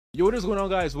Yo, what is going on,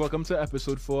 guys? Welcome to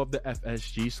episode 4 of the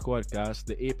FSG Squadcast,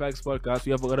 the Apex podcast.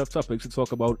 We have a lot of topics to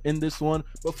talk about in this one.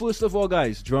 But first of all,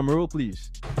 guys, drum roll,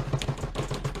 please.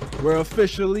 We're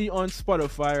officially on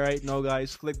Spotify right now,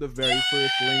 guys. Click the very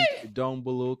first link down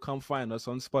below. Come find us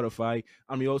on Spotify.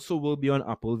 And we also will be on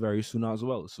Apple very soon as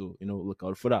well. So, look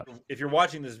out for that. If you're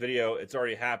watching this video, it's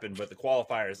already happened, but the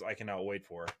qualifiers I cannot wait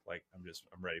for. I'm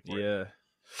ready for it.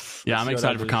 Yeah, I'm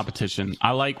excited for competition.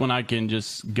 I like when I can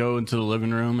just go into the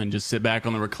living room and just sit back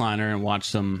on the recliner and watch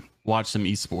some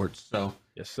esports. So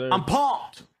yes, sir. I'm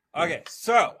pumped. Okay,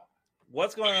 so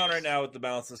what's going on right now with the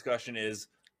balance discussion is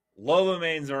Loba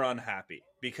mains are unhappy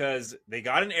because they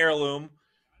got an heirloom.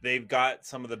 They've got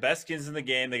some of the best skins in the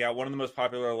game. They got one of the most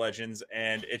popular legends,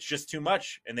 and it's just too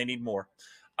much, and they need more.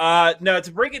 No,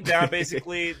 to break it down,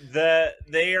 basically,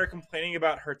 they are complaining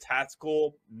about her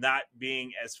tactical not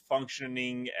being as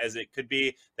functioning as it could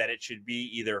be, that it should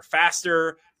be either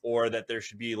faster or that there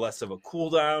should be less of a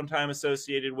cooldown time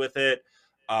associated with it,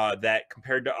 that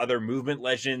compared to other movement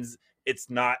legends, it's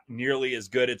not nearly as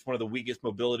good. It's one of the weakest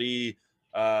mobility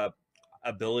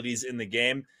abilities in the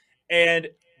game. And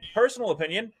personal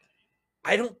opinion,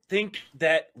 I don't think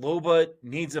that Loba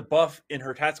needs a buff in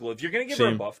her tactical. If you're going to give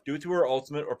her a buff, do it to her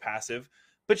ultimate or passive.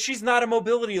 But she's not a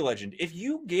mobility legend. If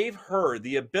you gave her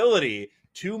the ability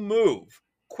to move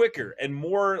quicker and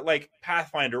more like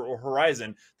Pathfinder or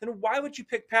Horizon, then why would you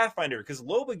pick Pathfinder? Because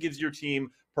Loba gives your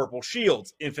team purple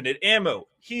shields, infinite ammo,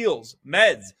 heals,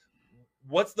 meds.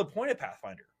 What's the point of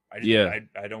Pathfinder? I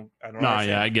don't understand.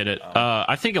 Yeah, I get it.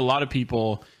 I think a lot of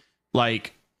people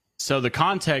So the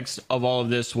context of all of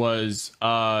this was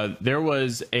there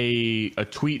was a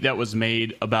tweet that was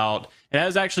made about, it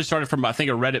has actually started from, I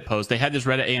think, a Reddit post. They had this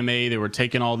Reddit AMA. They were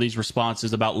taking all these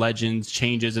responses about legends,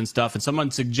 changes and stuff. And someone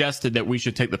suggested that we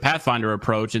should take the Pathfinder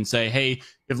approach and say, hey,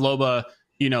 if Loba,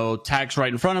 tags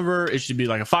right in front of her, it should be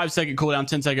like a 5-second cooldown,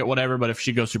 10-second, whatever. But if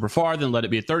she goes super far, then let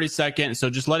it be a 30-second. So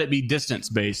just let it be distance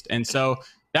based. And so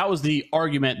that was the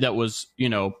argument that was,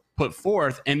 put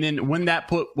forth. And then when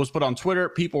that was put on Twitter,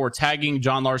 people were tagging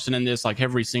John Larson in this like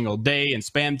every single day and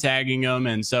spam tagging him.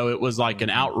 And so it was like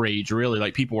an outrage, really.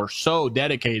 Like people were so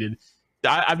dedicated.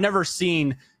 I've never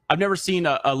seen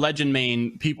a legend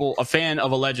main, a fan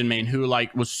of a legend main who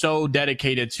was so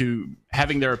dedicated to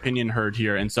having their opinion heard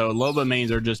here. And so Loba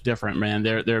mains are just different, man.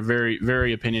 They're very,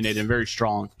 very opinionated and very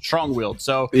strong-willed.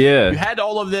 So yeah, you had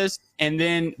all of this, and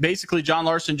then basically John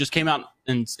Larson just came out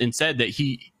and said that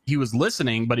he was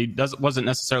listening, but he wasn't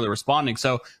necessarily responding.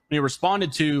 So when he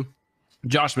responded to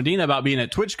Josh Medina about being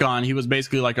at TwitchCon, he was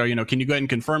basically like, can you go ahead and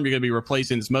confirm you're going to be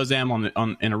replacing this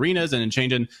Mozam in arenas and then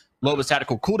changing Loba's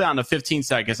tactical cooldown to 15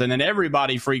 seconds. And then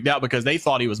everybody freaked out because they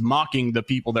thought he was mocking the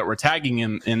people that were tagging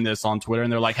him in this on Twitter.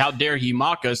 And they're like, how dare he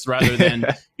mock us rather than,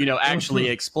 actually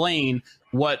explain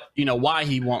what, why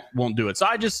he won't do it. So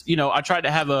I just, I tried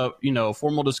to have a,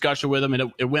 formal discussion with him,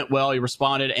 and it went well. He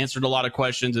responded, answered a lot of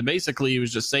questions. And basically he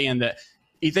was just saying that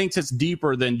he thinks it's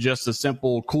deeper than just a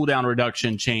simple cooldown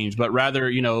reduction change, but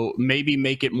rather, maybe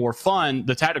make it more fun,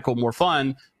 the tactical more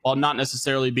fun, while not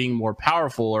necessarily being more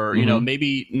powerful, or,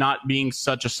 maybe not being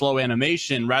such a slow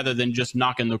animation rather than just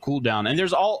knocking the cooldown. And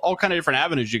there's all kind of different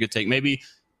avenues you could take. Maybe,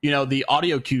 the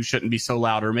audio cue shouldn't be so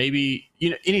loud, or maybe,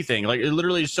 anything. Like,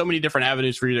 literally so many different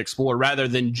avenues for you to explore rather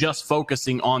than just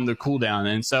focusing on the cooldown.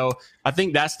 And so I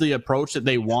think that's the approach that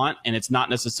they want. And it's not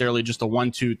necessarily just a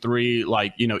 1, 2, 3,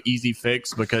 easy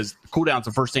fix, because cooldown's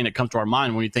the first thing that comes to our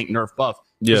mind when you think nerf buff.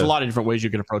 Yeah. There's a lot of different ways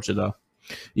you can approach it, though.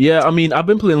 Yeah, I mean, I've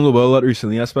been playing Loba a lot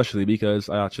recently, especially because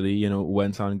I actually,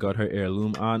 went and got her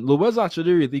heirloom, and Loba's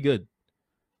actually really good.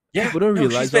 Yeah, people don't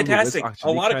realize she's fantastic.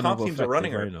 A lot of comp teams are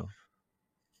running her.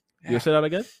 You say that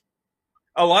again?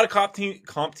 A lot of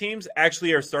comp teams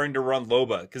actually are starting to run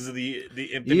Loba because of the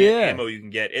infinite ammo you can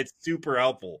get. It's super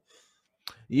helpful.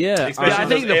 Yeah, I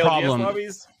think the problem.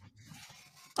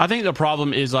 I think the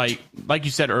problem is like you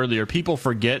said earlier, people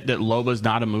forget that Loba's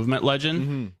not a movement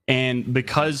legend, and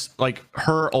because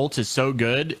her ult is so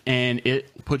good and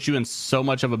it puts you in so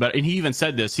much of a better. And he even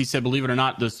said this. He said, believe it or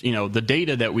not, this the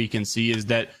data that we can see is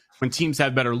that when teams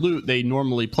have better loot, they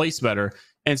normally place better,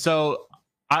 and so.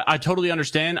 I totally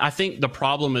understand. I think the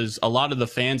problem is a lot of the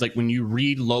fans, when you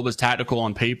read Loba's tactical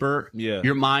on paper,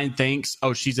 your mind thinks,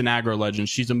 oh, she's an aggro legend.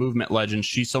 She's a movement legend.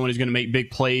 She's someone who's going to make big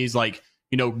plays,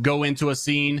 go into a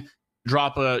scene,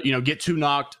 drop get 2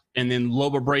 knocked, and then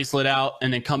Loba bracelet out,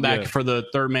 and then come back for the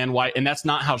third man white. And that's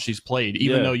not how she's played,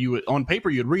 even though you would, on paper,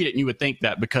 you'd read it and you would think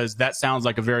that, because that sounds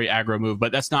like a very aggro move,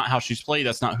 but that's not how she's played.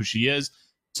 That's not who she is.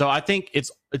 So I think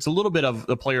it's a little bit of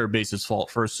the player base's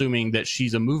fault for assuming that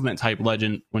she's a movement type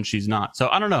legend when she's not. So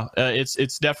I don't know.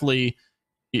 It's definitely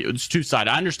it's two-sided.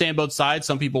 I understand both sides.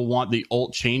 Some people want the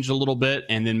ult changed a little bit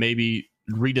and then maybe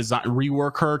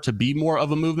rework her to be more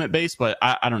of a movement base, but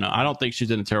I don't know. I don't think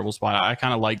she's in a terrible spot. I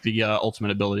kind of like the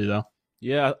ultimate ability though.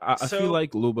 Yeah, I feel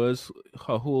like Luba's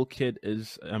her whole kit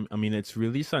is, I mean, it's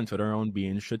really centered around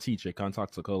being strategic and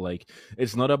tactical. Like,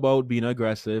 it's not about being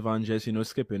aggressive and just,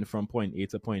 skipping from point A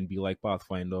to point B like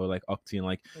Pathfinder or like Octane.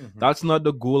 Like, that's not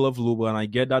the goal of Luba. And I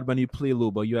get that when you play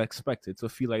Luba, you expect it to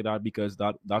feel like that because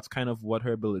that's kind of what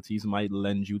her abilities might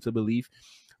lend you to believe.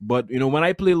 But, when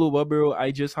I play Luba, bro, I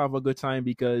just have a good time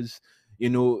because,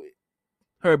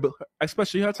 her,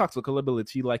 especially her tactical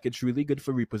ability, like it's really good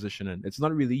for repositioning. It's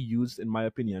not really used, in my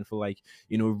opinion, for like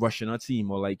rushing a team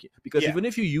or like because even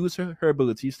if you use her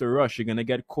abilities to rush, you're gonna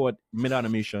get caught mid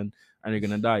animation and you're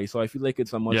gonna die. So I feel like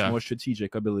it's a much more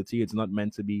strategic ability. It's not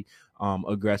meant to be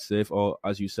aggressive or,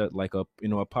 as you said, like a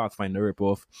a Pathfinder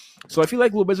ripoff. So I feel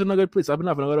like Luba's in a good place. I've been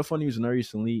having a lot of fun using her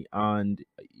recently, and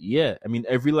yeah, I mean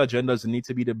every legend doesn't need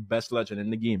to be the best legend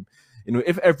in the game.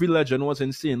 If every legend was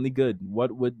insanely good,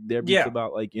 what would there be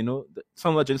about? Like,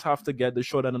 some legends have to get the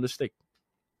short end of the stick.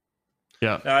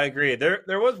 Yeah, no, I agree. There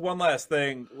was one last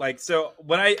thing. Like, so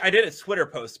when I did a Twitter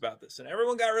post about this, and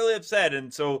everyone got really upset,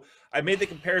 and so I made the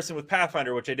comparison with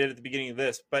Pathfinder, which I did at the beginning of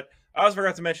this. But I also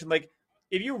forgot to mention, like,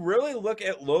 if you really look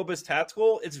at Loba's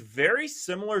tactical, it's very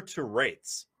similar to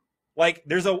Wraith's. Like,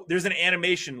 there's an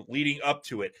animation leading up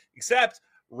to it, except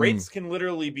Wraiths can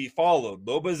literally be followed.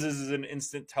 Loba's is an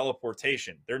instant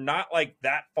teleportation. They're not like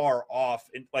that far off.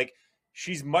 And like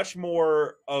she's much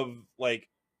more of like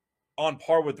on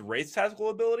par with Wraith's tactical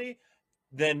ability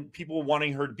than people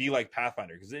wanting her to be like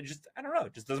Pathfinder. Because it just, I don't know,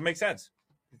 it just doesn't make sense.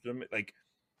 Like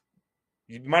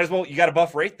you might as well, you got to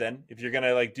buff Wraith then if you're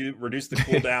gonna like reduce the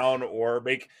cooldown or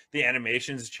make the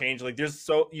animations change. Like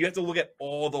you have to look at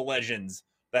all the legends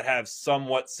that have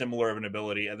somewhat similar of an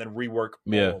ability and then rework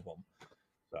all of them.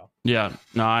 So. Yeah,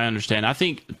 no, I understand. I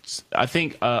think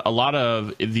a lot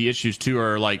of the issues too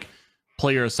are like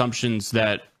player assumptions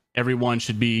that everyone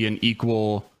should be an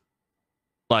equal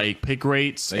like pick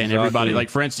rates and everybody. Like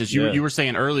for instance, you were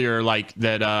saying earlier like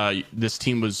that this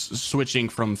team was switching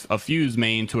from a Fuse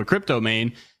main to a Crypto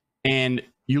main, and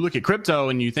you look at Crypto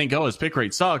and you think, oh, his pick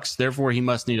rate sucks, therefore he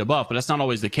must need a buff. But that's not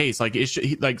always the case. Like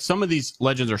like some of these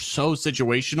legends are so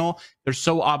situational. They're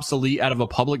so obsolete out of a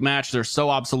public match. They're so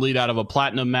obsolete out of a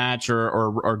platinum match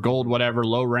or gold, whatever,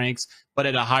 low ranks. But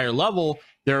at a higher level,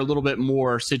 they're a little bit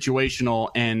more situational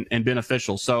and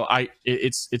beneficial. So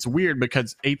it's weird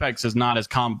because Apex is not as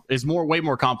way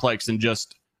more complex than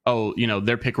just, oh,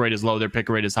 their pick rate is low, their pick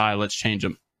rate is high, let's change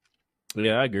them.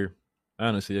 Yeah, I agree. I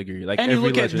honestly agree. Like, and you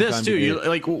look at this too.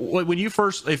 Like when you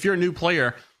first, if you're a new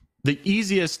player, the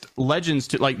easiest legend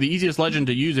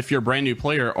to use if you're a brand new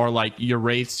player are like your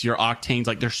Wraiths, your Octanes.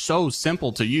 Like they're so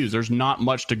simple to use. There's not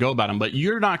much to go about them. But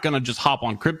you're not gonna just hop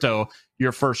on Crypto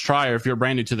your first try, or if you're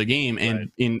brand new to the game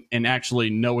and actually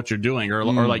know what you're doing, or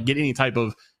like get any type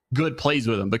of good plays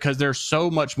with them, because they're so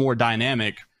much more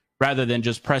dynamic rather than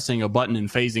just pressing a button and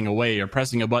phasing away or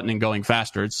pressing a button and going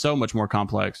faster. It's so much more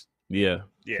complex. Yeah,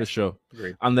 for sure.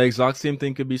 Agreed. And the exact same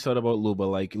thing could be said about Luba.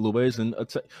 Like Luba isn't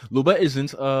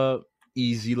a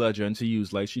easy legend to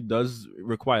use. Like she does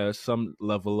require some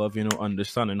level of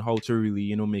understanding how to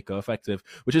really make her effective.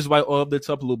 Which is why all of the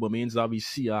top Luba mains that we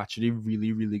see are actually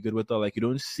really really good with her. Like you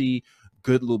don't see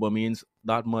good Luba mains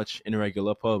that much in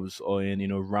regular pubs or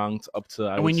in ranked up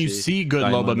to. When you see good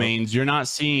Loba mains, you're not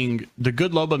seeing the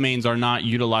good Loba mains are not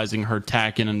utilizing her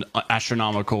tack in an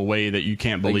astronomical way that you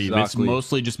can't believe. Exactly. It's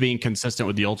mostly just being consistent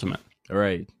with the ultimate. All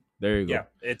right, there you go. Yeah,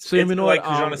 it's like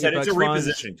Kajana said, it's a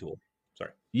repositioning tool. Sorry.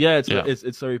 Yeah, it's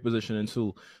a repositioning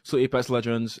tool. So Apex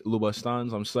Legends Luba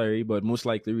stands. I'm sorry, but most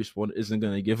likely Respawn isn't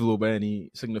gonna give Luba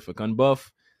any significant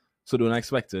buff, so don't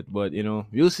expect it. But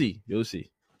you'll see.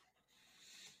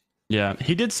 Yeah,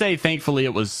 he did say, thankfully,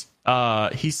 it was,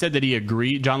 he said that he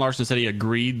agreed, John Larson said he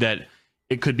agreed that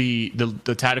it could be,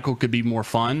 the tactical could be more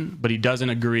fun, but he doesn't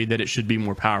agree that it should be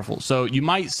more powerful. So you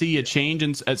might see a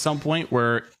change at some point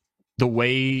where the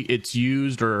way it's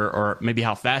used or maybe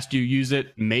how fast you use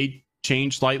it may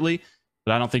change slightly,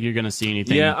 but I don't think you're going to see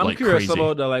anything Yeah, I'm like curious crazy.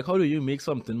 About that. Like, how do you make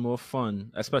something more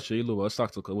fun, especially Luba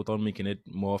tactical, without making it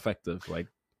more effective? Like,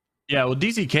 yeah, well,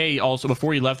 DZK also,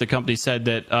 before he left the company, said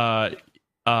that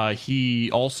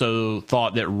he also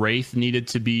thought that Wraith needed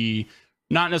to be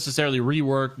not necessarily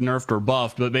reworked, nerfed, or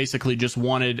buffed, but basically just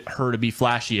wanted her to be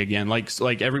flashy again.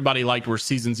 Like everybody liked where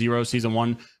season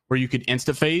 1, where you could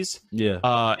insta phase. Yeah.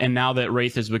 And now that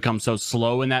Wraith has become so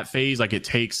slow in that phase, like it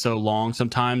takes so long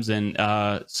sometimes, and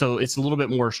so it's a little bit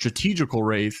more strategical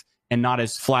Wraith and not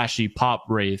as flashy pop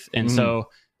Wraith. And so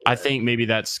I think maybe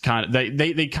that's kind of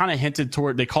they kind of hinted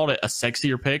toward, they called it a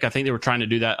sexier pick. I think they were trying to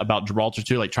do that about Gibraltar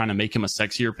too, like trying to make him a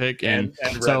sexier pick. And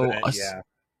so Revenant,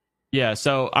 yeah.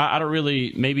 So I don't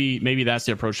really, maybe that's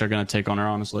the approach they're going to take on her,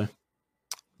 honestly.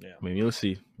 Yeah, I mean, we'll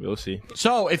see. We'll see.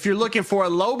 So if you're looking for a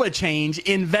Loba change,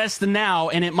 invest now,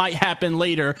 and it might happen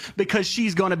later because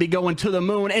she's going to be going to the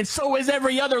moon, and so is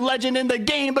every other legend in the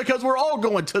game because we're all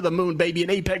going to the moon, baby. In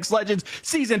Apex Legends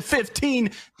Season 15,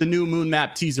 the new moon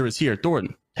map teaser is here.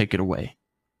 Thornton, take it away.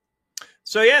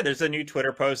 So yeah, there's a new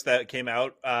Twitter post that came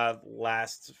out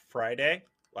last Friday,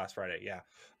 yeah.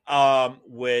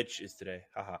 Which is today,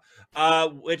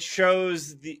 which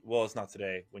shows well, it's not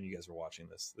today when you guys are watching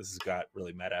this. This has got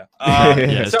really meta.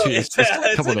 It's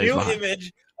a new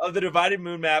image of the divided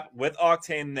moon map with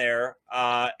Octane there,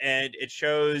 and it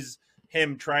shows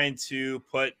him trying to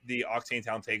put the Octane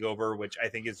town takeover, which I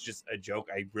think is just a joke.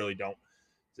 I really don't.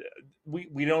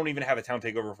 We don't even have a town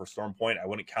takeover for Storm Point. I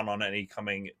wouldn't count on any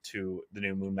coming to the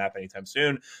new moon map anytime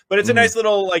soon. But it's a nice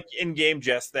little like in-game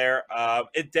jest there.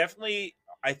 It definitely.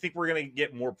 I think we're going to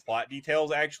get more plot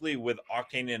details, actually, with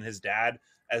Octane and his dad,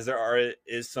 as there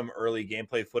is some early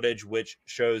gameplay footage, which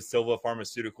shows Silva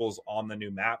Pharmaceuticals on the new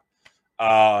map.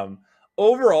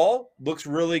 Overall, looks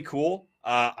really cool.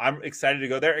 I'm excited to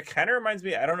go there. It kind of reminds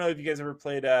me, I don't know if you guys ever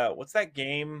played, what's that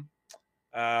game?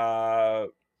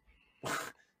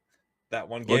 That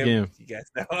one game. You guys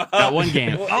know. That one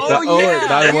game.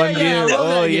 That one game.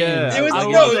 Oh yeah. It was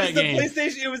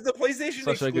PlayStation. It was the PlayStation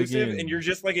Such exclusive, and you're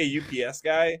just like a UPS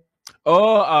guy.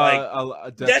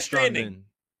 Oh, Death Stranding.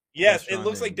 Yes, it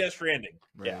looks like Death Stranding.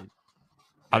 Right. Yeah.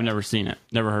 I've never seen it,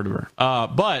 never heard of her.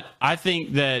 But I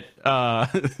think that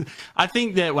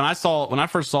when I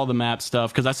first saw the map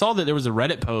stuff, because I saw that there was a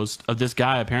Reddit post of this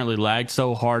guy apparently lagged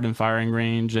so hard in firing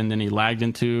range, and then he lagged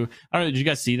into, I don't know, did you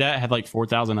guys see that? It had like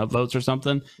 4,000 upvotes or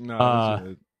something.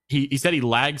 No, he said he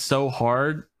lagged so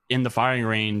hard in the firing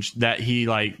range that he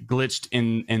like glitched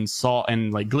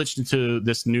glitched into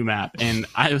this new map, and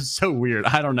it was so weird.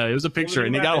 I don't know. It was a picture,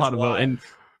 and it got a lot of votes. And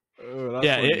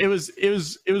yeah, it was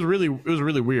really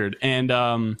weird.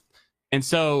 And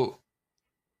so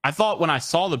I thought when I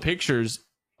saw the pictures,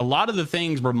 a lot of the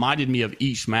things reminded me of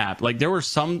each map. Like there were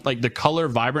some, like the color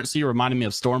vibrancy reminded me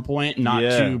of Storm Point, not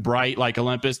too bright like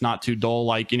Olympus, not too dull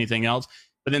like anything else.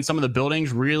 But then some of the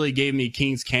buildings really gave me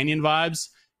Kings Canyon vibes.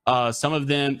 Some of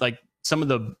them, like some of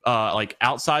the like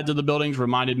outsides of the buildings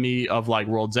reminded me of like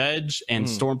World's Edge and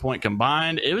Storm Point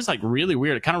combined. It was like really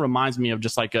weird. It kind of reminds me of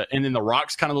just like and then the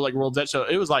rocks kind of look like World's Edge. So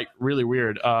it was like really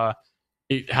weird how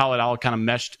it all kind of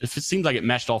meshed. It seems like it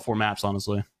meshed all four maps,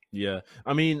 honestly. Yeah,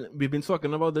 I mean, we've been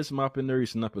talking about this map in the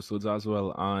recent episodes as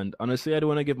well, and honestly, I don't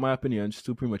want to give my opinions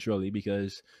too prematurely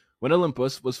because when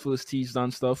Olympus was first teased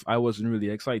on stuff, I wasn't really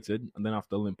excited, and then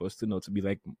after Olympus, to be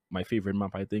like my favorite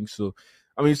map, I think. So,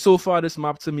 I mean, so far this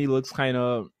map to me looks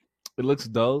it looks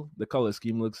dull. The color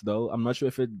scheme looks dull. I'm not sure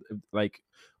if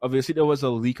obviously there was a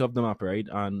leak of the map, right?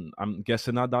 And I'm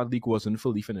guessing that leak wasn't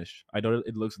fully finished. I don't.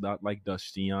 It looks that like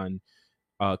dusty and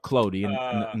cloudy in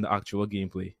the actual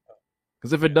gameplay.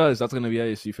 Because if it does, that's going to be an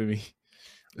issue for me.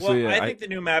 Well, so, yeah, I think the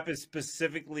new map is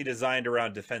specifically designed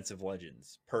around defensive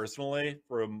legends. Personally,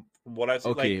 from what I've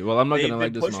seen, okay, well, I'm not going to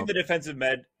like this pushing the defensive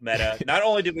meta. Not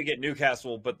only did we get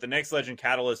Newcastle, but the next legend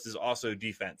Catalyst is also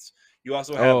defense. You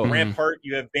also have Rampart.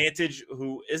 You have Vantage,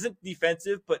 who isn't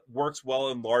defensive but works well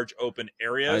in large open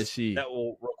areas. I see. That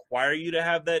will require you to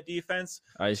have that defense.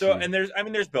 I see. And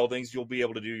there's buildings you'll be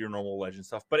able to do your normal legend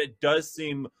stuff, but it does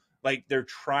seem like they're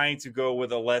trying to go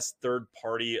with a less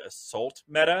third-party assault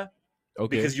meta,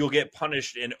 because you'll get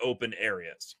punished in open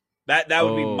areas. That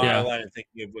would be my line of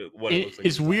thinking of what it looks like.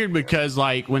 It's weird because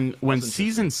like when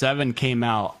Season 7 came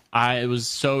out, I was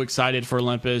so excited for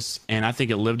Olympus, and I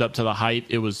think it lived up to the hype.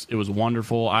 It was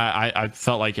wonderful. I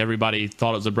felt like everybody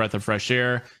thought it was a breath of fresh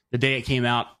air. The day it came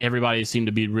out, everybody seemed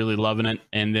to be really loving it.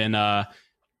 And then the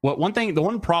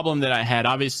one problem that I had,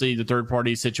 obviously the third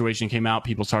party situation came out.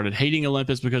 People started hating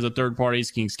Olympus because of third parties.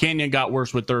 Kings Canyon got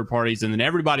worse with third parties. And then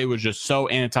everybody was just so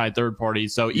anti third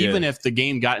parties. So even if the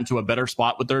game got into a better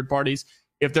spot with third parties,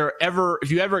 if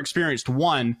you ever experienced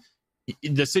one,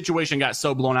 the situation got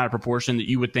so blown out of proportion that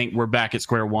you would think we're back at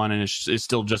square one, and it's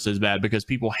still just as bad because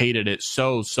people hated it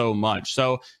so much.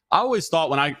 So I always thought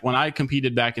when I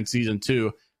competed back in Season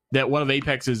 2, that one of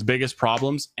Apex's biggest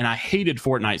problems, and I hated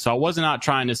Fortnite, so I was not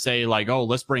trying to say like, oh,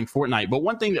 let's bring Fortnite. But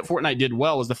one thing that Fortnite did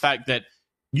well was the fact that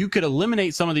you could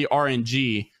eliminate some of the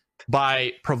RNG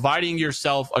by providing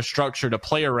yourself a structure to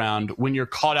play around when you're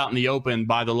caught out in the open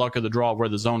by the luck of the draw of where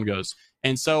the zone goes.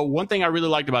 And so one thing I really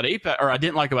liked about Apex, or I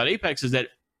didn't like about Apex, is that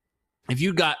if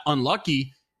you got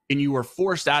unlucky and you were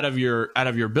forced out of your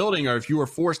building, or if you were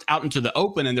forced out into the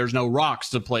open and there's no rocks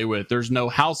to play with, there's no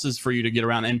houses for you to get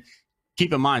around. And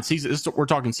keep in mind, we're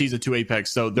talking season 2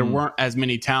 Apex, so there weren't as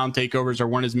many town takeovers, there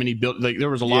weren't as many there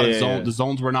was a lot of zones. The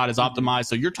zones were not as optimized,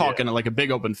 so you're talking like a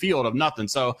big open field of nothing.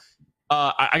 So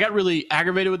I got really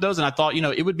aggravated with those, and I thought,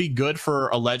 it would be good for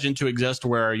a legend to exist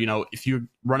where, if you're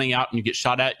running out and you get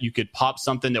shot at, you could pop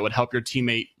something that would help your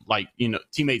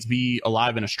teammates be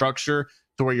alive in a structure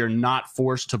to where you're not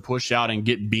forced to push out and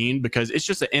get beamed, because it's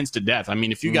just an instant death. I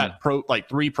mean, if you got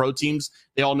 3 pro teams,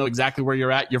 they all know exactly where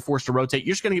you're at, you're forced to rotate,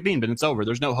 you're just going to get beamed and it's over.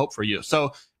 There's no hope for you.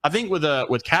 So I think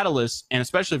with Catalyst, and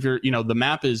especially if you're, the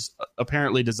map is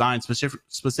apparently designed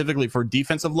specifically for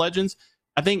defensive legends,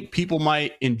 I think people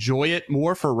might enjoy it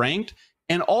more for ranked.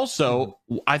 And also,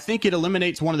 I think it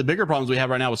eliminates one of the bigger problems we have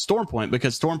right now with Stormpoint,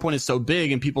 because Stormpoint is so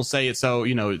big and people say it's so,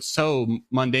 it's so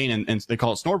mundane, and they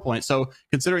call it Stormpoint. So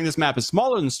considering this map is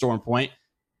smaller than Stormpoint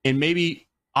and maybe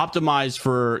optimized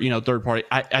for, third party,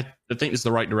 I think it's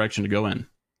the right direction to go in.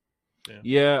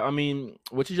 Yeah, I mean,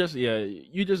 you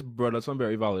just brought up some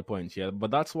very valid points, but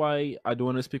that's why I don't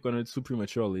want to speak on it too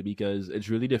prematurely, because it's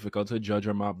really difficult to judge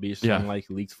a map based on like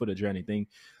leaked footage or anything.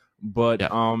 But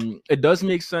it does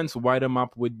make sense why the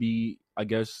map would be, I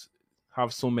guess,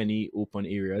 have so many open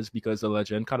areas, because the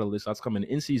legend Catalyst that's coming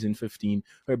in season 15,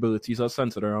 her abilities are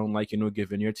centered around like,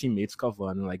 giving your teammates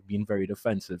cover and like being very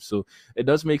defensive. So it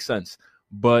does make sense.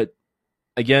 But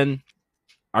again,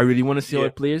 I really want to see how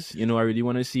it plays. I really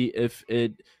want to see if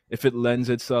it lends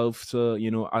itself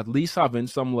to, at least having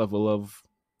some level of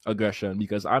aggression,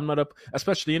 because I'm not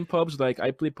especially in pubs. Like,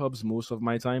 I play pubs most of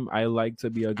my time. I like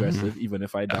to be aggressive, even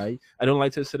if I die. I don't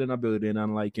like to sit in a building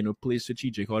and like, play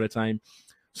strategic all the time.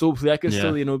 So hopefully I can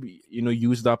still,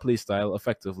 use that play style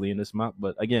effectively in this map.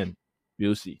 But again,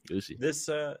 we'll see.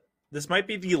 This might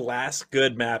be the last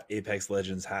good map Apex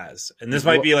Legends has. And this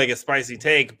might be like a spicy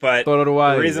take, but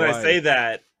the reason I say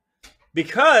that,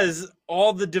 because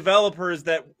all the developers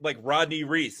that like Rodney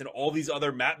Reese and all these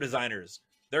other map designers,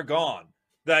 they're gone.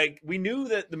 Like, we knew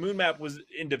that the moon map was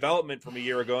in development from a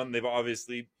year ago, and they've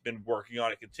obviously been working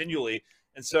on it continually.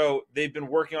 And so they've been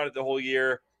working on it the whole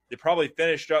year. They probably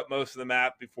finished up most of the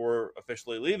map before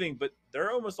officially leaving, but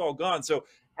they're almost all gone. So,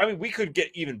 I mean, we could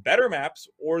get even better maps,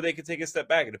 or they could take a step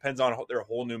back. It depends on their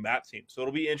whole new map team. So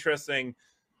it'll be interesting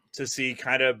to see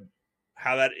kind of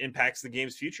how that impacts the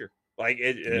game's future. Like,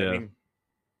 I mean,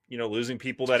 losing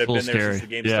people that have been there since the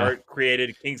game started,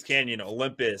 created Kings Canyon,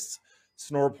 Olympus,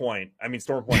 Stormpoint,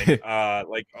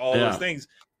 like all those things,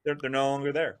 they're no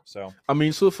longer there. So I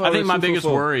mean, so far, I think my biggest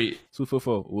worry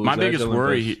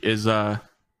is my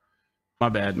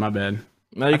bad.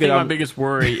 I think my biggest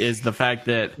worry is the fact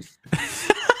that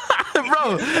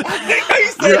bro,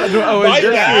 shut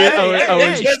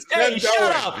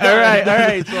up. All right.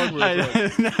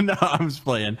 No, I'm just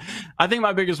playing. I think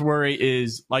my biggest worry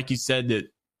is, like you said,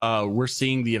 that we're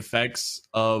seeing the effects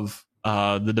of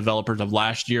the developers of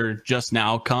last year just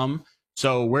now come.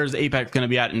 So where's Apex going to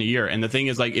be at in a year? And the thing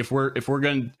is, like, if we're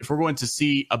going to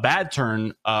see a bad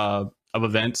turn of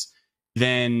events,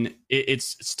 then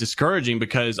it's discouraging,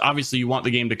 because obviously you want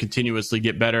the game to continuously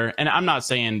get better. And I'm not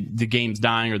saying the game's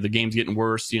dying or the game's getting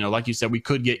worse. Like you said, we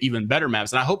could get even better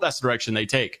maps, and I hope that's the direction they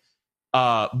take.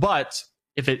 But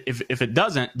if it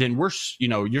doesn't, then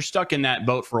you're stuck in that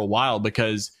boat for a while,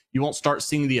 because you won't start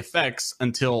seeing the effects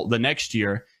until the next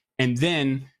year. And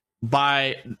then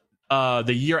by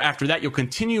the year after that, you'll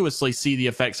continuously see the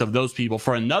effects of those people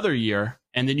for another year.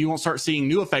 And then you won't start seeing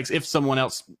new effects if someone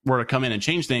else were to come in and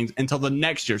change things until the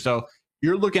next year. So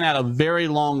you're looking at a very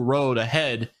long road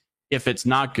ahead if it's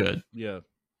not good. Yeah.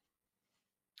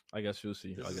 I guess you'll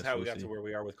see. This is how we got to where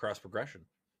we are with cross progression.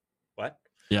 What?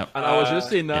 Yeah. And I was just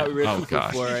saying that we're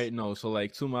 2-4 right now. So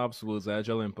like 2 maps was Edge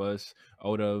Olympus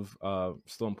out of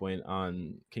Stormpoint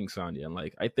on Kings Canyon.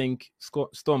 Like, I think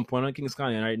Stormpoint and Kings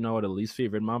Canyon right now are the least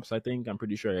favorite maps, I think. I'm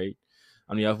pretty sure, right?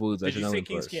 And we have Woods Edge and Olympus.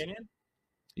 Did you say Kings Canyon?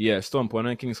 Yeah, Stormpoint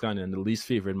and Kings Canyon, the least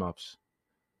favorite maps.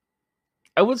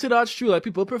 I would say that's true. Like,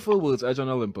 people prefer Woods Edge and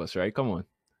Olympus, right? Come on.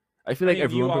 I feel like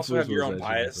everyone prefers Woods Edge. You also have your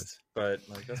own bias, but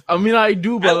like, that's I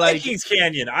do, but I like Kings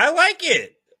Canyon. I like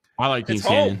it. I like Kings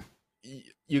Canyon.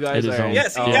 You guys are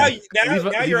yes. Now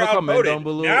you're outvoted. Down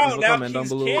below. Now down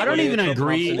below. I don't even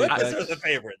agree. Olympus are the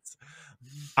favorites.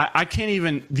 I can't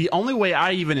even. The only way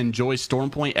I even enjoy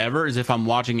Stormpoint ever is if I'm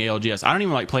watching ALGS. I don't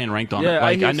even like playing ranked on it.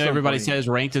 Like, I know everybody says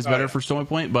ranked is better for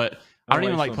Stormpoint, but I don't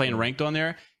even like playing ranked on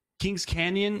there. Kings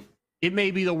Canyon, it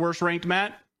may be the worst ranked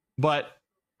map, but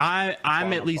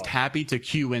I'm at least happy to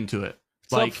queue into it.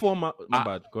 Like, my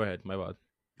bad. Go ahead. My bad.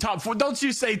 Top 4. Don't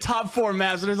you say top 4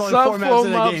 maps. There's only Top 4 maps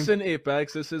in the maps game. in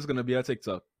Apex. This is gonna be a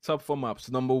TikTok. Top 4 maps.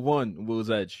 Number 1,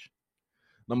 Will's Edge.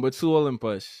 Number 2,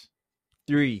 Olympus.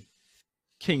 3,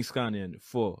 Kings Canyon.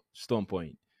 4, Stone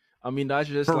Point. I mean, that's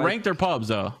just For like ranked or pubs,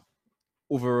 though?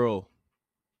 overall.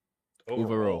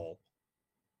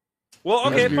 Well,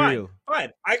 okay, Let's be fine. real.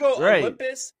 Fine. I go Right.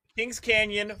 Olympus, Kings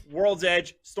Canyon, World's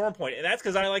Edge, Storm Point, and that's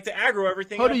because I like to aggro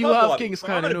everything. How in do a you pub have lobby. Kings So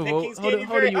I'm Canyon gonna pick over? Kings How do Canyon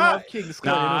you very high. have Kings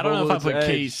Canyon? Nah, I don't know if I put Edge?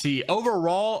 KC.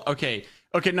 Overall, okay.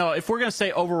 No, if we're going to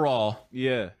say overall,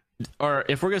 Yeah. or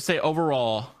if we're going to say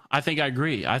overall, I think I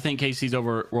agree. I think KC's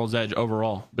over World's Edge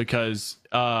overall because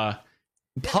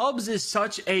pubs is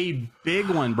such a big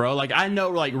one, bro. Like, I know,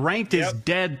 like, ranked is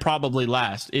dead probably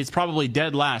last. It's probably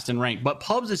dead last in ranked, but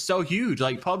pubs is so huge.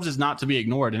 Like, pubs is not to be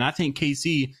ignored, and I think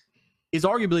KC is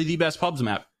arguably the best pubs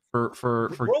map for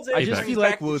World's Edge I just brings feel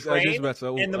like back the World's Edge is train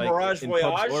better in the like, Mirage in pubs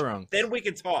Voyage, or ranked. then we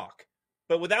can talk.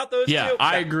 But without those two,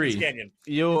 I agree. Kings Canyon.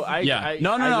 Yo, No, I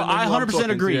 100%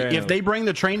 agree. Right If they bring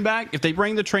the train back,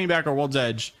 or World's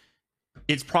Edge,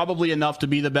 it's probably enough to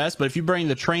be the best. But if you bring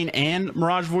the train and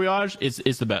Mirage Voyage,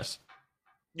 it's the best.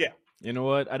 Yeah. You know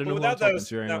what? I don't know what I'm talking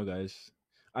to right now, guys.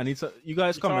 I need to. You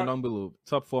guys comment down below.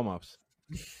 Top 4 maps.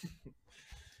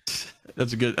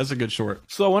 That's a good short.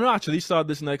 So I want to actually start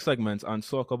this next segment and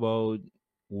talk about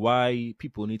why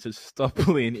people need to stop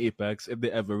playing Apex if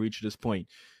they ever reach this point.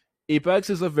 Apex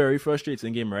is a very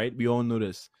frustrating game, right? We all know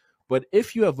this. But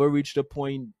if you ever reach the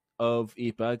point of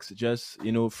Apex just,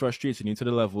 frustrating you to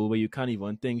the level where you can't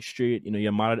even think straight,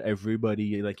 you're mad at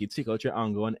everybody, like you take out your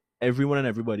anger on everyone and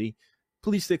everybody,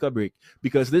 please take a break.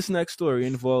 Because this next story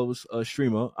involves a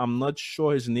streamer. I'm not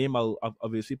sure his name. I'll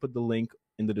obviously put the link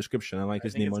in the description. I like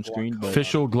his name on screen. But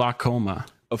Official Glaucoma.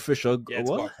 Official Yeah, it's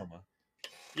what? glaucoma.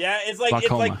 Yeah, it's like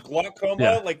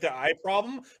glaucoma, like the eye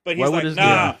problem. But he's like,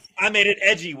 nah, I made it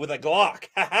edgy with a Glock.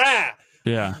 Ha ha.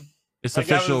 Yeah, it's like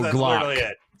official that's Glock. literally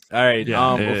it. All right,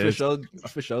 Yeah,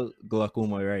 official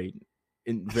glaucoma, right?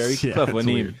 In very Yeah, clever it's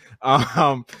name.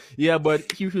 weird. Yeah, but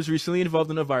he was recently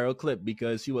involved in a viral clip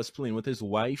because he was playing with his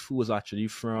wife, who was actually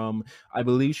from, I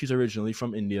believe she's originally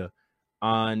from India.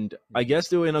 And I guess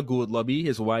they were in a gold lobby.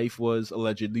 His wife was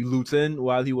allegedly looting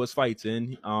while he was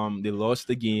fighting. They lost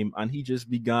the game, and he just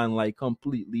began like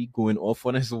completely going off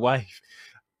on his wife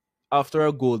after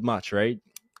a gold match, right?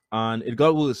 And it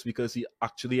got worse because he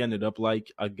actually ended up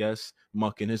like, I guess,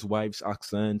 mocking his wife's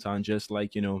accent and just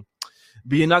like,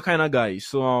 being that kind of guy.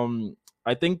 So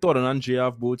I think Torren and Jay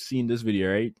have both seen this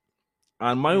video, right?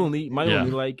 And my only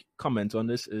like comment on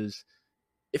this is,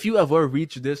 if you ever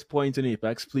reach this point in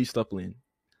Apex, please stop playing.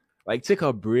 Like, take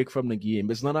a break from the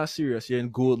game. It's not that serious. You're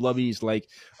in gold lobbies. Like,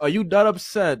 are you that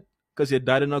upset because you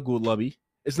died in a gold lobby?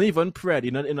 It's not even pred.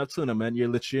 You're not in a tournament. You're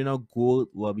literally in a gold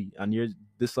lobby, and you're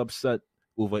this upset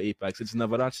over Apex. It's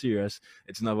never that serious.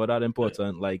 It's never that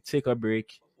important. Like, take a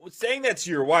break. Saying that to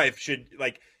your wife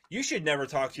you should never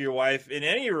talk to your wife in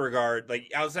any regard, like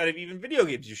outside of even video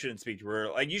games. You shouldn't speak to her.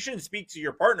 Like, you shouldn't speak to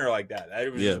your partner like that.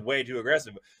 That was just way too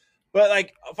aggressive. But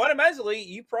like, fundamentally,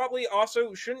 you probably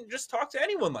also shouldn't just talk to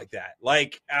anyone like that.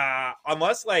 Like,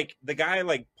 unless like the guy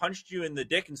like punched you in the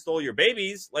dick and stole your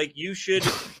babies, like you should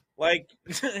like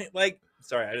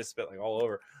sorry, I just spit like all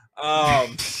over.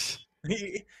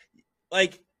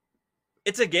 Like,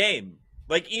 it's a game.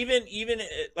 Like, even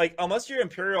like, unless you're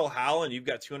Imperial Hal and you've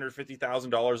got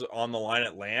 $250,000 on the line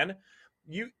at LAN,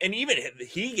 even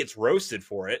he gets roasted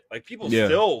for it. Like, people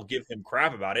still give him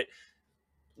crap about it.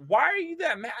 Why are you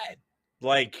that mad?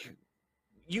 Like,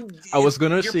 I was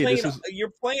gonna say you're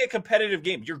playing a competitive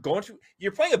game. You're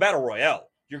playing a battle royale.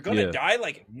 You're gonna die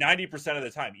like 90% of the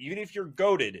time. Even if you're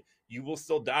goated, you will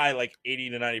still die like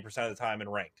 80 to 90% of the time in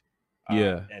ranked.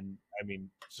 And I mean,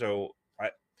 so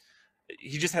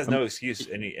he just has no excuse,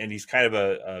 and he's kind of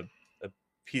a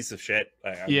piece of shit.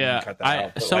 When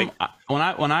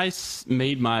I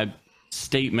made my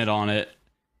statement on it,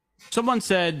 someone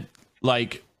said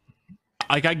like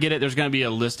I get it. There's going to be a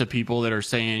list of people that are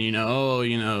saying,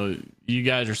 you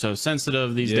guys are so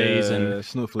sensitive these days, and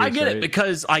I get it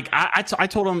because like I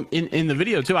told him in the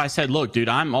video too. I said, look, dude,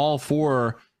 I'm all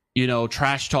for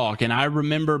trash talk. And I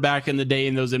remember back in the day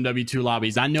in those MW2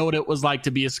 lobbies, I know what it was like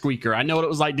to be a squeaker. I know what it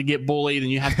was like to get bullied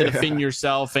and you have to defend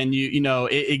yourself, and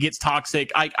it gets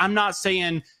toxic. I'm not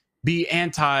saying be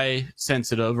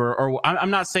anti-sensitive or I'm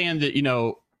not saying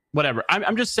that, whatever.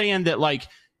 I'm just saying that like,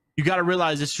 you got to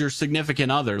realize it's your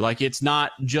significant other. Like, it's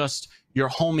not just your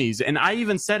homies. And I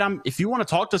even said, if you want to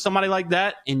talk to somebody like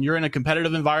that and you're in a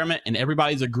competitive environment and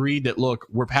everybody's agreed that, look,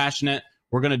 we're passionate,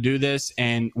 we're going to do this,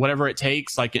 and whatever it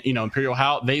takes, like, Imperial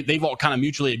Hal, they've all kind of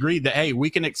mutually agreed that, hey, we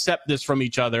can accept this from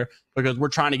each other because we're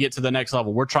trying to get to the next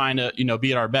level. We're trying to,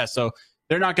 be at our best. So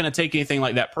they're not going to take anything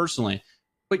like that personally.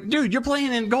 But dude, you're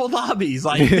playing in gold lobbies.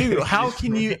 Like, dude, how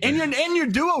can you? And you're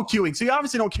duo queuing, so you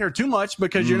obviously don't care too much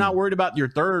because you're not worried about your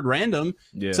third random.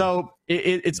 Yeah. So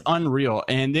it's unreal.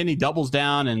 And then he doubles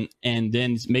down and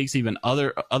then makes even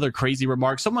other crazy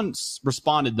remarks. Someone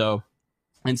responded though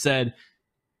and said,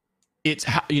 "It's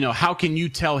how can you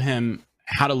tell him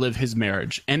how to live his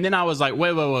marriage?" And then I was like,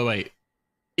 wait.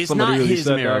 It's Somebody not really his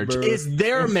marriage; it's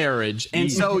their marriage,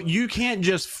 and so you can't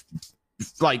just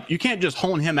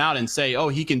hone him out and say, oh,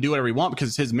 he can do whatever he wants because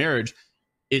it's his marriage.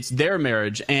 It's their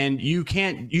marriage. And you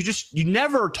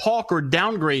never talk or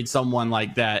downgrade someone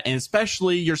like that. And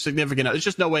especially your significant other. There's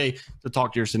just no way to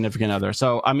talk to your significant other.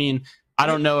 So, I mean, I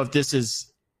don't know if this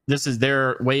is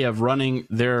their way of running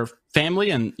their family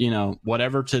and,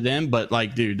 whatever to them. But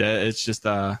like, dude, it's just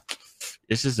a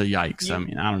yikes. I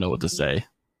mean, I don't know what to say.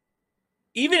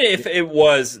 Even if it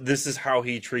was, this is how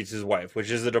he treats his wife, which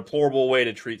is a deplorable way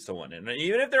to treat someone. And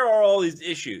even if there are all these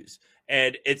issues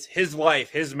and it's his life,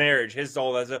 his marriage, his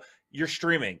all that stuff, you're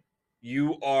streaming.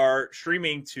 You are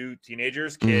streaming to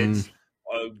teenagers, kids,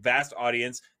 a vast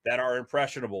audience that are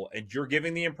impressionable. And you're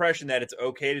giving the impression that it's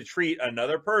okay to treat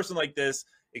another person like this,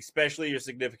 especially your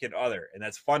significant other. And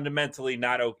that's fundamentally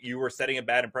not okay. You were setting a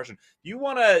bad impression. You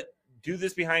want to do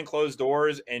this behind closed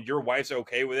doors and your wife's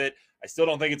okay with it. I still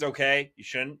don't think it's okay. You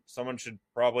shouldn't. Someone should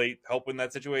probably help in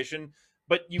that situation.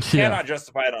 But you cannot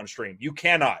justify it on stream. You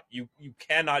cannot. You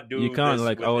cannot do. You can't.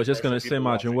 Like I was just gonna say,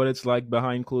 imagine what it's like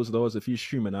behind closed doors if he's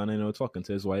streaming and talking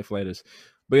to his wife like this.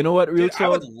 But you know what? Real talk. I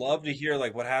would love to hear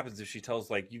what happens if she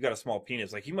tells you got a small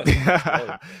penis. Like you must.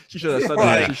 She should have said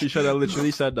that. She should have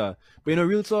literally said that. But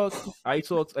real talk. I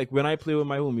talk when I play with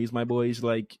my homies, my boys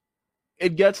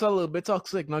it gets a little bit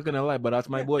toxic, not gonna lie, but that's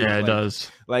my boy. Yeah, it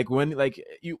does.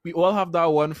 We all have that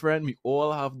one friend. We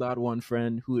all have that one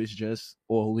friend who is just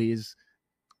always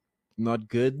not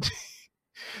good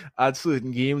at certain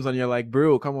games, and you're like,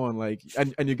 bro, come on,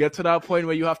 and you get to that point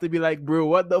where you have to be like, bro,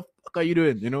 what the fuck are you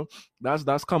doing?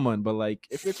 That's common. But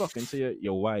if you're talking to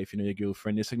your wife, your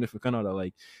girlfriend, your significant other,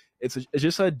 it's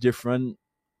just a different.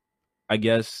 I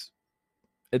guess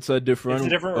it's a different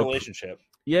relationship.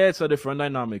 Yeah, it's a different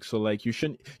dynamic. So you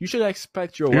should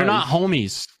expect your You're wife. not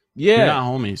homies. Yeah. You're not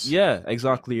homies. Yeah,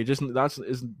 exactly.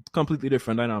 It's completely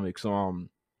different dynamic. So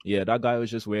yeah, that guy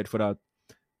was just weird for that.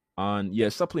 And yeah,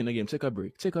 stop playing the game. Take a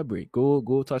break.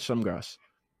 Go touch some grass.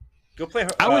 Go play.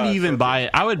 I would even buy it.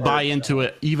 I would buy into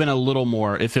it even a little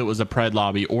more if it was a Pred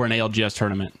lobby or an ALGS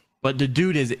tournament. But the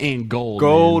dude is in gold.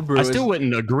 Gold, man. bro. I still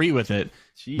wouldn't agree with it.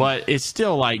 Jeez. But it's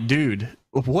still dude,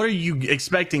 what are you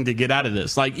expecting to get out of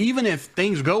this? Even if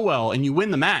things go well and you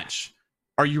win the match,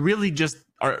 are you really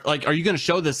are you going to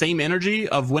show the same energy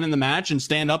of winning the match and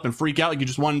stand up and freak out like you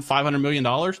just won $500 million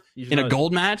in a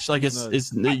gold match?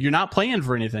 You're not playing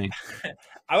for anything.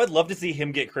 I would love to see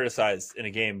him get criticized in a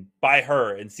game by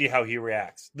her and see how he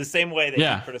reacts. The same way that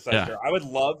he criticized her. I would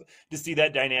love to see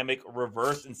that dynamic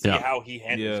reverse and see how he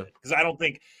handles it. Because I don't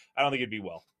think it'd be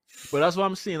well. But that's what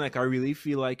I'm saying. I really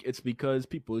feel like it's because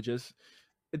people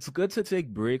it's good to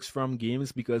take breaks from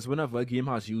games, because whenever a game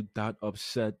has you that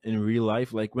upset in real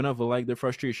life, whenever the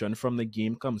frustration from the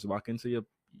game comes back into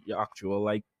your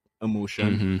actual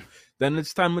emotion, then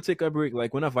it's time to take a break.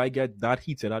 Whenever I get that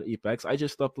heated at Apex, I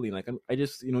just stop playing. I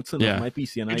just turn off my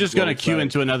PC and you're just gonna queue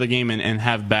into another game and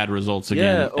have bad results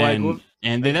again.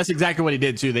 And then that's exactly what he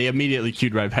did too. They immediately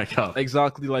queued right back up.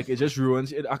 Exactly. It just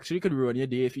ruins. It actually could ruin your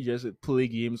day if you just play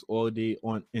games all day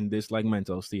in this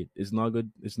mental state. It's not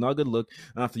good. It's not a good look.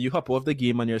 And after you hop off the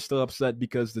game and you're still upset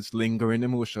because there's lingering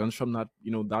emotions from that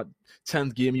that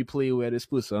 10th game you play where this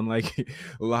person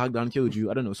lagged and killed you.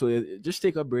 I don't know. So just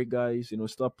take a break, guys.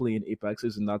 Stop playing. Apex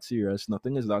isn't that serious.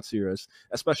 Nothing is that serious.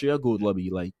 Especially a gold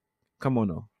lobby. Come on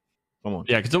now. Come on.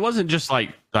 Yeah, because it wasn't just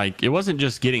it wasn't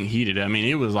just getting heated. I mean,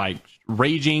 it was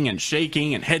raging and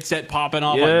shaking and headset popping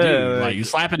off. Dude,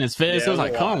 slapping his fist. Yeah, it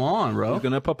was come on, bro. He's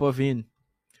gonna pop off in.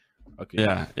 Okay.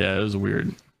 Yeah, it was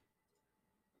weird.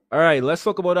 All right, let's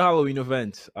talk about the Halloween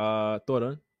event.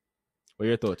 Thoran, what are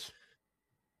your thoughts?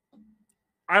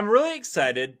 I'm really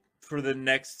excited for the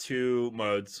next two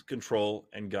modes, Control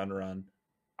and Gun Run.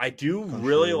 I do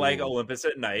really like Olympus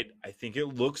at night. I think it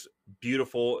looks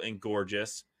beautiful and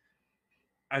gorgeous.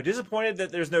 I'm disappointed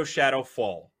that there's no Shadow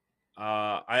Fall.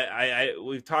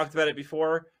 We've talked about it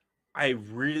before. I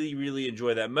really, really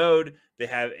enjoy that mode. They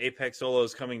have Apex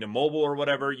solos coming to mobile or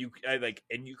whatever. And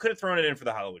you could have thrown it in for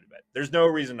the Halloween event. There's no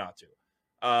reason not to.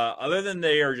 Other than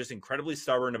they are just incredibly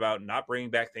stubborn about not bringing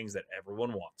back things that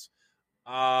everyone wants.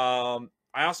 I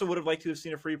also would have liked to have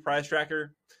seen a free prize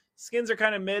tracker. Skins are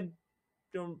kind of mid.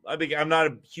 I'm not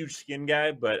a huge skin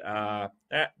guy, but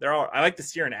they're all. I like the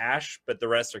Sear and Ash, but the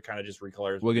rest are kind of just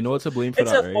recolors. Well, you know what to blame for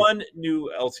it's that, a right? fun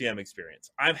new LTM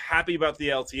experience. I'm happy about the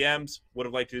LTMs. Would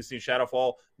have liked to see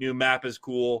Shadowfall. New map is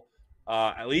cool.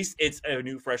 At least it's a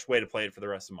new, fresh way to play it for the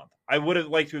rest of the month. I would have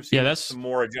liked to have seen some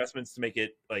more adjustments to make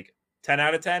it like 10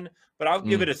 out of 10, but I'll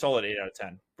give it a solid 8 out of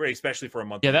 10, especially for a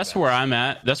month. Yeah, that's where I'm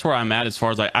at. That's where I'm at as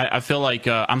far as like, I feel like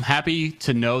I'm happy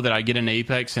to know that I get an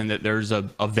Apex and that there's a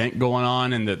event going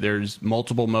on and that there's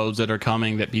multiple modes that are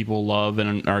coming that people love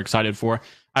and are excited for.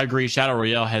 I agree. Shadow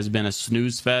Royale has been a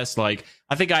snooze fest. Like,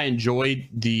 I think I enjoyed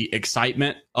the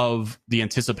excitement of the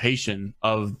anticipation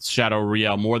of Shadow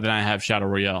Royale more than I have Shadow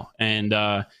Royale. And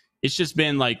it's just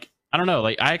been like, I don't know,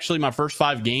 like my first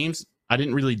 5 games, I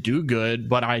didn't really do good,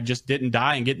 but I just didn't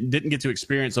die and didn't get to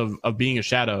experience of being a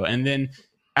shadow. And then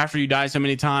after you die so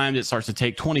many times, it starts to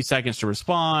take 20 seconds to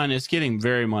respawn. It's getting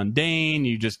very mundane.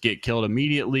 You just get killed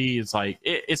immediately. It's like,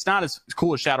 it's not as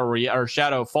cool as Shadow Royale or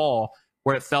Shadowfall,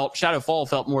 where Shadowfall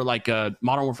felt more like a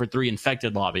Modern Warfare 3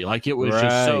 infected lobby. Like, it was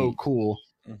just so cool.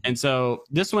 And so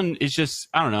this one is just,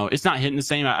 I don't know, it's not hitting the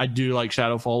same. I do like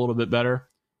Shadowfall a little bit better.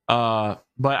 But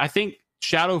I think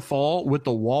Shadowfall with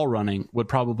the wall running would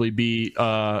probably be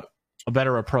a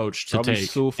better approach to take.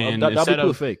 So and that'd be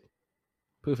perfect.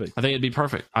 Perfect. I think it'd be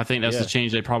perfect. I think that's the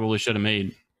change they probably should have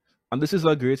made. And this is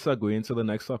a great segue into the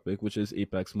next topic, which is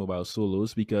Apex Mobile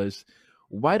Solos, because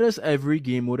why does every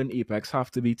game mode in Apex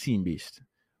have to be team-based?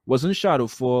 Wasn't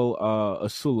Shadowfall a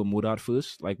solo mode at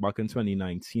first, like back in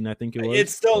 2019, I think it was?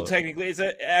 It's still technically,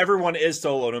 everyone is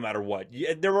solo no matter what.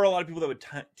 There were a lot of people that would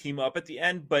team up at the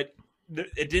end, but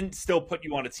it didn't still put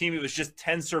you on a team. It was just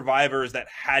 10 survivors that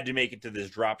had to make it to this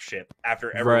drop ship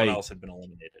after everyone else had been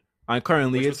eliminated. And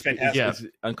currently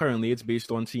it's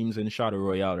based on teams in Shadow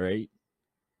Royale, right?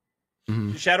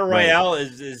 Mm-hmm. Shadow Royale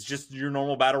is just your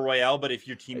normal battle royale, but if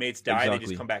your teammates die, they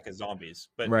just come back as zombies.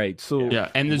 But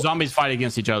and the zombies fight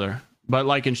against each other. But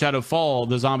like in Shadowfall,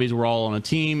 the zombies were all on a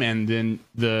team, and then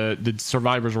the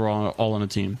survivors were all on a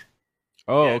team.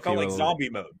 Oh, it's called like zombie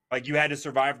mode. Like, you had to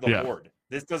survive the horde.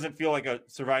 This doesn't feel like a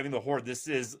surviving the horde. This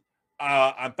is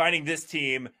I'm fighting this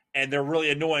team, and they're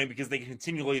really annoying because they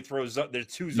continually throw there's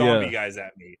 2 zombie guys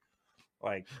at me.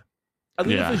 Like, I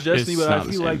think it's just me, but I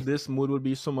feel like this mode would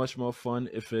be so much more fun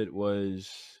if it was,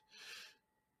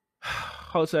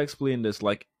 how to explain this,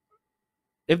 like,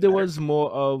 if there was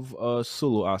more of a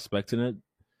solo aspect in it.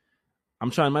 I'm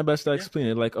trying my best to explain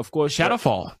it. Like, of course,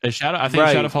 Shadowfall. I think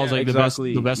Shadowfall is like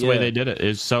the best way they did it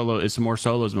is solo. It's more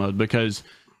solos mode, because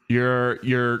you're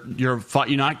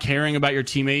not caring about your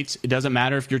teammates. It doesn't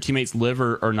matter if your teammates live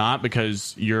or not,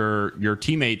 because your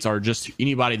teammates are just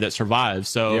anybody that survives.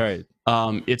 So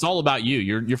it's all about you.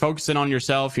 You're focusing on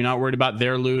yourself. You're not worried about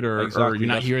their loot or you're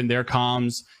not hearing their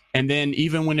comms. And then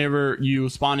even whenever you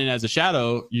spawn in as a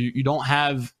shadow, you don't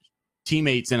have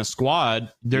teammates in a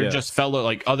squad. They're just fellow,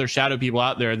 like, other shadow people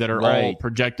out there that are all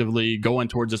projectively going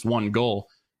towards this one goal.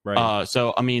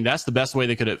 So I mean, that's the best way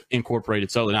they could have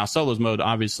incorporated solo. Now, solos mode,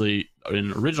 obviously,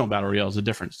 in original Battle Royale is a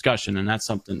different discussion, and that's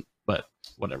something. But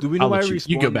whatever. Do we know why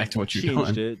you go back to what you're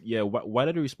doing? It? Yeah. Why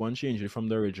did Respawn change it from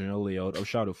the original layout of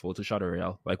Shadowfall to Shadow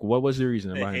Royale? Like, what was the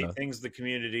reason behind that? Things the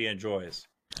community enjoys.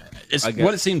 It's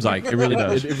what it seems like. It really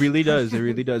does. It really does. It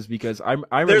really does, because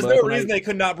I there's no reason they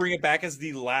could not bring it back as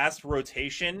the last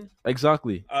rotation.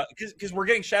 Exactly. Because we're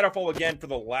getting Shadowfall again for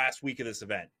the last week of this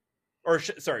event. Or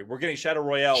sorry, we're getting Shadow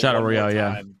Royale.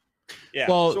 Yeah.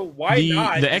 Well, so why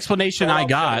not? The explanation I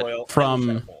got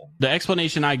from I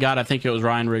think it was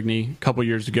Ryan Rigney a couple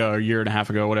years ago, or a year and a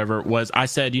half ago, whatever, was I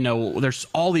said, there's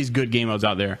all these good game modes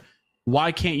out there.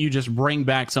 Why can't you just bring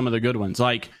back some of the good ones,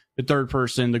 like the third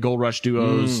person, the Gold Rush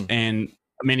duos, and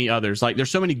many others? Like,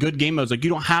 there's so many good game modes. Like, you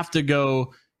don't have to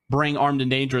go bring Armed and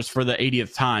Dangerous for the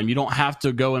 80th time. You don't have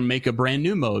to go and make a brand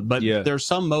new mode, but there's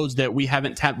some modes that we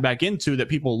haven't tapped back into that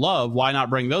people love. Why not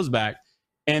bring those back?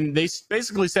 And they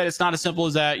basically said it's not as simple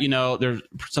as that. There's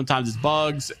sometimes it's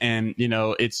bugs, and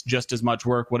it's just as much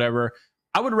work, whatever.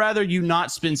 I would rather you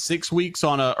not spend 6 weeks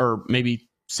or maybe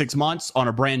 6 months on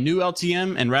a brand new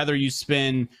LTM, and rather you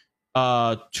spend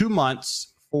 2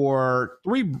 months for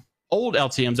 3 old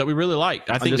LTMs that we really liked.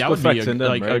 I think that would be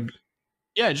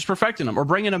just perfecting them or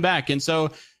bringing them back. And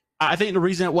so I think the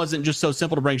reason it wasn't just so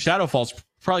simple to bring Shadowfall is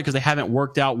probably because they haven't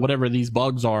worked out whatever these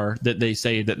bugs are that they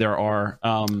say that there are.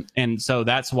 And so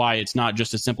that's why it's not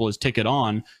just as simple as tick it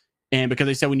on. And because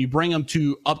they said when you bring them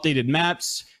to updated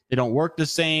maps, they don't work the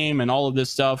same and all of this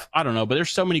stuff. I don't know, but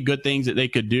there's so many good things that they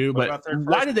could do. But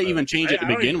why did they even change it to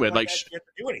begin with? Like,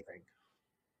 do anything.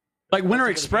 Like Winter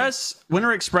Express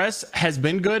has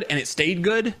been good and it stayed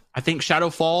good. I think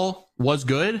Shadowfall was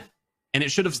good. and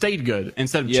it should have stayed good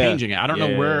instead of changing it. I don't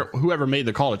know whoever made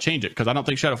the call to change it, because I don't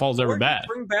think Shadowfall is ever bad.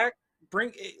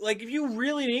 Bring like if you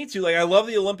really need to, like I love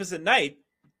the Olympus at night.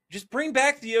 Just bring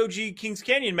back the OG Kings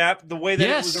Canyon map the way that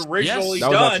it was originally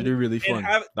done. That was actually really fun.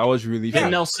 That was really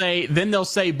fun. Then they'll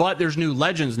say, but there's new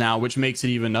legends now, which makes it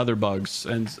even other bugs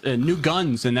and new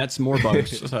guns, and that's more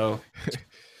bugs. So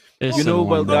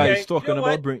guys, talking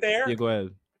about fair. Go ahead.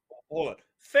 Hold on.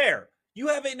 Fair. You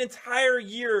have an entire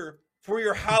year for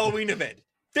your Halloween event.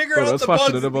 Figure out the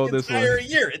bugs in the entire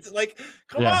year. It's like,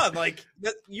 come on, like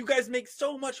you guys make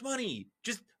so much money.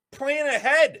 Just plan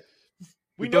ahead.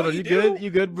 We know you do. Good? You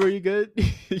good, bro? You good?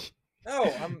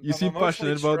 No, you seem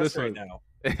passionate about this right one. Now.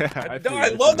 I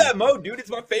love that mode, dude. It's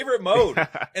my favorite mode,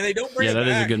 and they don't bring it back.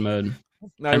 Yeah, that is a good mode.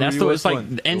 No, and that's really it's like,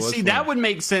 and see, that would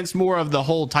make sense more of the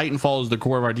whole Titanfall is the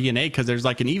core of our DNA, because there's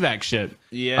like an evac ship.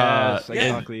 Yes,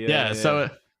 exactly. Yeah, so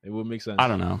it would make sense. I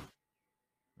don't know.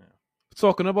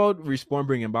 Talking about Respawn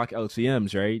bringing back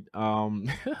LCMs,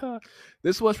 right?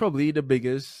 This was probably the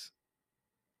biggest.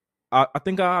 I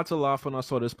think I had to laugh when I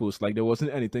saw this post. Like, there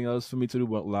wasn't anything else for me to do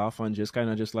but laugh and just kind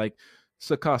of just like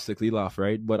sarcastically laugh,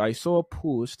 right? But I saw a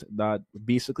post that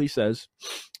basically says,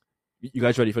 you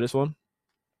guys ready for this one?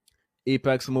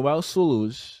 Apex Mobile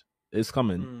Solos is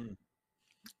coming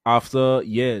after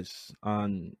years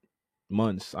and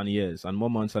months and years and more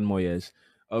months and more years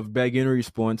of begging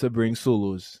Respawn to bring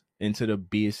solos into the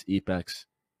base Apex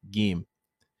game.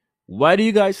 Why do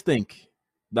you guys think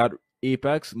that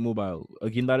Apex Mobile, a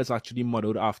game that is actually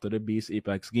modeled after the base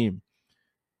Apex game,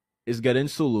 is getting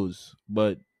solos,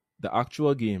 but the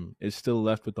actual game is still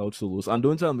left without solos? And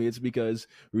don't tell me it's because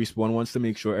Respawn wants to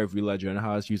make sure every legend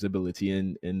has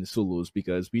usability in solos,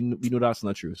 because we know that's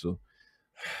not true. So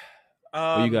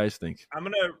what do you guys think? I'm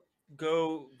gonna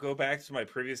go back to my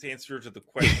previous answer to the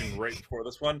question right before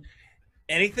this one.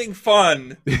 Anything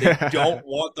fun, they don't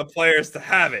want the players to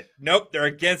have it. Nope, they're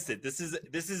against it. This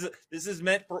is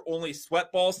meant for only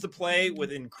sweatballs to play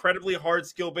with incredibly hard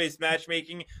skill-based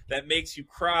matchmaking that makes you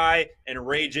cry and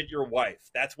rage at your wife.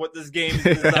 That's what this game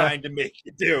is designed to make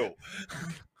you do.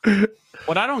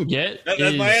 What I don't get that's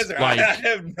is my answer. Like, I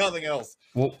have nothing else.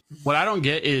 Well, what I don't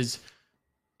get is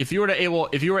if you were able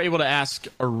to ask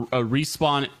a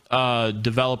Respawn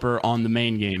developer on the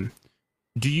main game,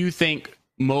 do you think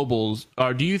mobiles,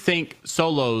 or do you think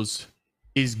solos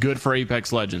is good for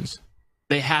Apex Legends?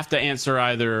 They have to answer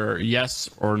either yes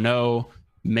or no,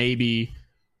 maybe.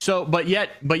 So, but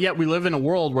yet we live in a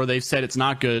world where they've said it's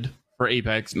not good for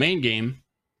Apex main game,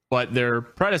 but their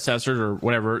predecessors or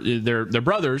whatever, their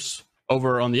brothers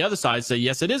over on the other side say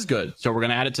yes, it is good. So we're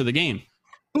going to add it to the game.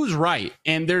 Who's right?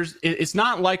 And it's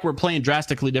not like we're playing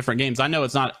drastically different games. I know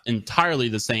it's not entirely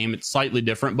the same; it's slightly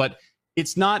different, but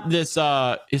it's not this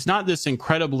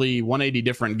incredibly 180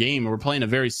 different game. We're playing a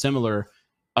very similar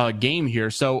game here.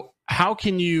 So how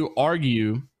can you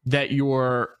argue that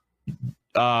your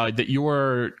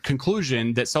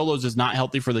conclusion that solos is not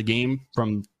healthy for the game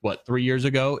from 3 years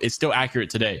ago is still accurate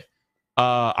today?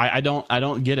 I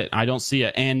don't get it. I don't see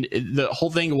it. And the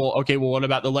whole thing, well, what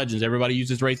about the legends? Everybody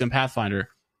uses Wraith and Pathfinder.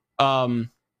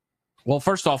 Well,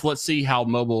 first off, let's see how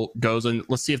mobile goes, and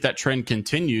let's see if that trend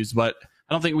continues. But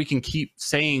I don't think we can keep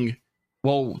saying,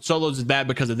 well, solos is bad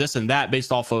because of this and that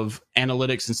based off of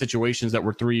analytics and situations that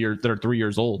are 3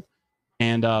 years old.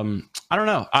 And I don't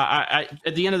know. I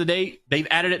at the end of the day, they've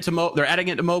added it to they're adding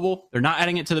it to mobile. They're not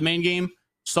adding it to the main game.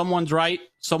 Someone's right,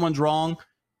 someone's wrong.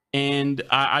 And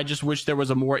I just wish there was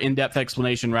a more in-depth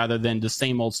explanation rather than the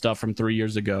same old stuff from 3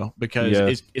 years ago,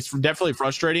 because it's definitely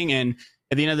frustrating. And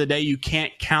at the end of the day, you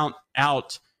can't count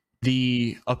out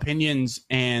the opinions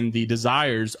and the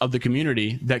desires of the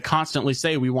community that constantly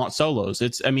say we want solos.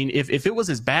 If it was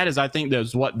as bad as I think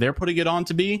that's what they're putting it on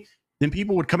to be, then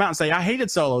people would come out and say, I hated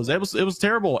solos. It was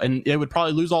terrible. And it would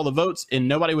probably lose all the votes and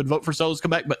nobody would vote for solos to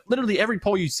come back. But literally every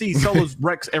poll you see, solos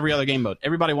wrecks every other game mode.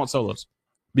 Everybody wants solos.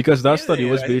 Because that study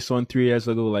was based on 3 years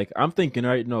ago. Like, I'm thinking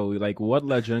right now, like, what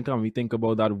legend can we think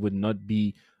about that would not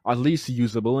be at least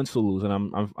usable in solos?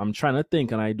 And I'm trying to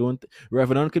think, and I don't.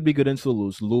 Revenant could be good in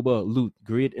solos. Loba, Loot,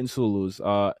 great in solos.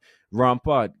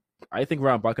 Rampart, I think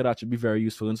Rampart could actually be very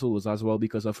useful in solos as well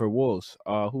because of her walls.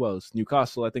 Who else?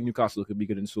 Newcastle, I think Newcastle could be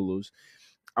good in solos.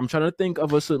 I'm trying to think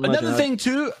of a certain. Another thing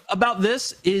too about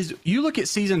this is you look at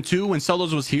season 2 when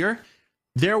solos was here.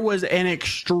 There was an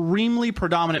extremely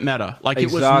predominant meta. Like, it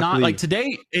was not like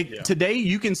today. Today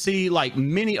you can see like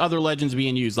many other legends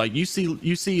being used. Like you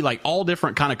see like all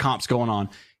different kind of comps going on,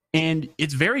 and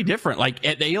it's very different. Like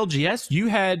at the ALGS, you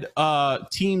had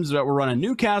teams that were running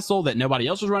Newcastle that nobody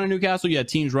else was running Newcastle. You had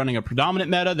teams running a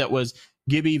predominant meta that was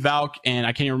Gibby, Valk, and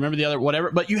I can't even remember the other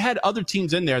whatever. But you had other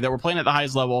teams in there that were playing at the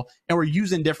highest level and were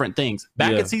using different things.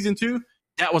 Back at season 2,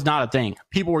 that was not a thing.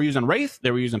 People were using Wraith,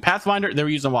 they were using Pathfinder, they were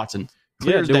using Watson.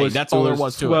 Clear as day. That's all there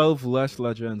was to it. 12 less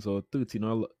legends, or 13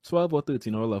 or 12 or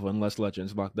 13 or 11 less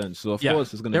legends back then. So of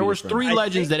course it's going to be there was different. 3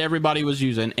 legends that everybody was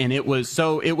using, and it was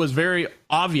very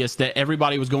obvious that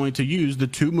everybody was going to use the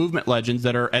 2 movement legends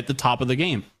that are at the top of the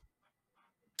game.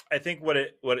 I think what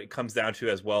it comes down to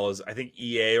as well is I think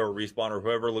EA or Respawn or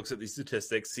whoever looks at these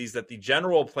statistics sees that the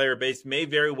general player base may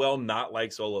very well not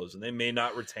like solos, and they may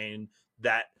not retain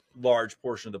that large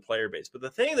portion of the player base. But the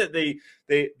thing that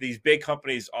these big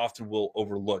companies often will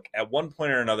overlook at one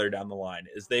point or another down the line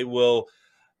is they will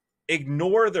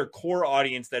ignore their core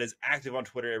audience that is active on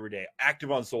Twitter every day,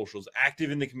 active on socials,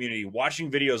 active in the community,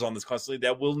 watching videos on this constantly,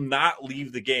 that will not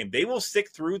leave the game. They will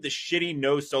stick through the shitty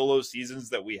no solo seasons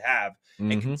that we have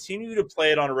and continue to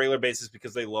play it on a regular basis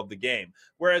because they love the game.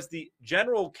 Whereas the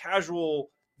general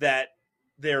casual that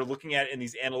they're looking at in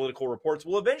these analytical reports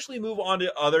will eventually move on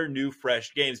to other new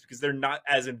fresh games because they're not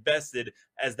as invested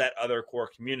as that other core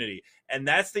community. And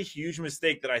that's the huge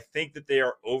mistake that I think that they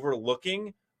are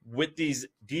overlooking with these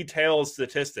detailed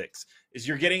statistics, is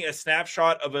you're getting a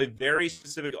snapshot of a very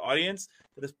specific audience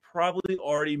that has probably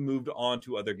already moved on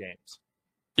to other games.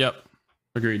 Yep.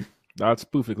 Agreed. That's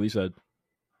perfectly said.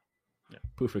 Yeah,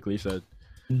 perfectly said.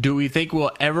 Do we think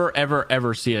we'll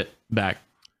ever see it back?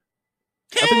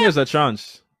 I think there's a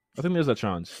chance.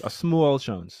 A small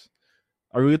chance.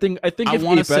 I think if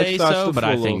Apex say starts so, to but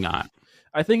fall I think off, not.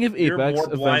 I think if You're Apex more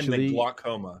blind eventually, than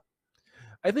glaucoma.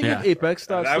 I think if Apex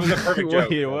starts, That was a perfect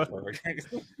joke.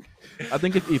 I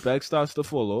think if Apex starts to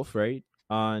fall off, right,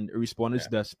 and Respawn is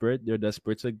desperate, they're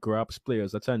desperate to grasp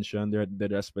players' attention. They're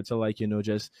desperate to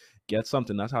just get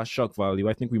something that has shock value.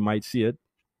 I think we might see it.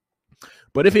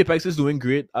 But if Apex is doing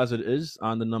great as it is,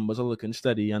 and the numbers are looking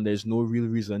steady, and there's no real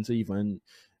reason to even,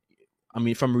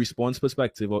 from Respawn's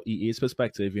perspective or EA's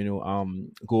perspective,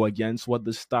 go against what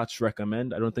the stats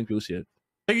recommend, I don't think we'll see it.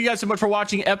 Thank you guys so much for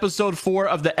watching episode 4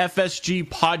 of the FSG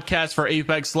podcast for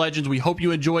Apex Legends. We hope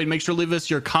you enjoyed. Make sure to leave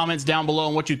us your comments down below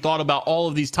on what you thought about all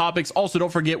of these topics. Also,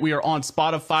 don't forget we are on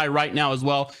Spotify right now as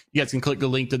well. You guys can click the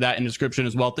link to that in the description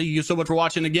as well. Thank you so much for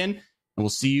watching again, and we'll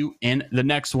see you in the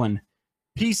next one.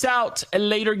 Peace out,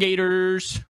 later, Gators.